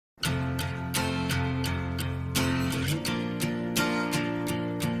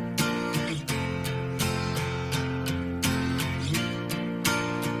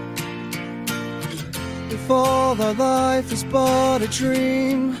all our life is but a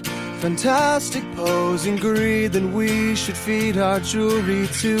dream, fantastic pose and greed, then we should feed our jewelry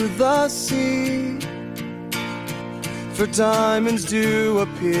to the sea. For diamonds do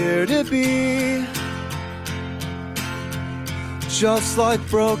appear to be just like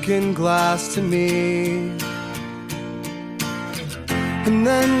broken glass to me. And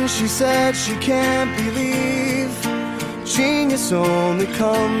then she said she can't believe genius only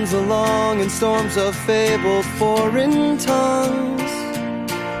comes along in storms of fabled foreign tongues,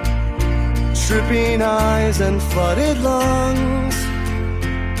 tripping eyes and flooded lungs.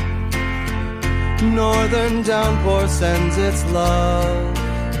 Northern downpour sends its love.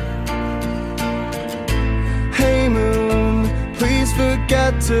 Hey moon, please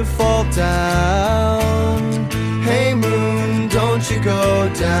forget to fall down. Hey moon, don't you go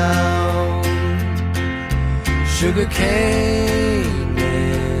down. Sugar cane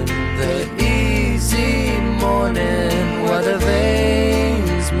in the easy morning, where the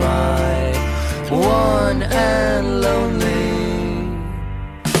veins my one and lonely.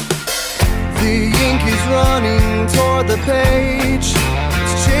 The ink is running toward the page,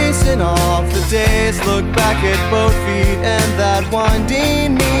 it's chasing off the days. Look back at both feet and that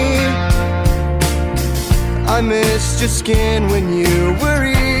winding knee. I missed your skin when you were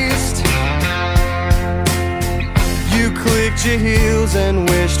east. You clicked your heels and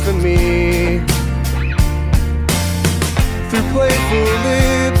wished for me. Through playful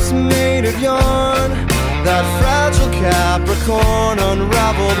lips made of yarn, that fragile Capricorn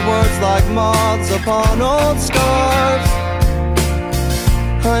unraveled words like moths upon old scarves.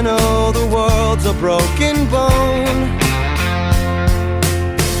 I know the world's a broken bone,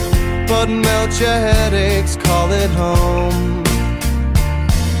 but melt your headaches, call it home.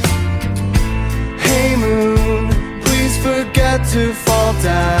 Hey moon, please forget to fall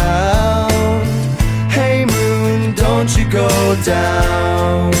down. Hey moon, don't you go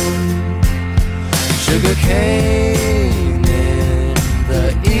down. Sugar cane in the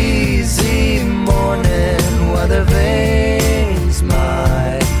easy morning, where the veins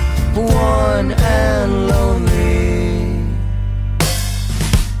my one and lonely.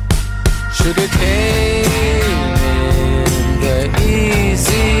 Sugar cane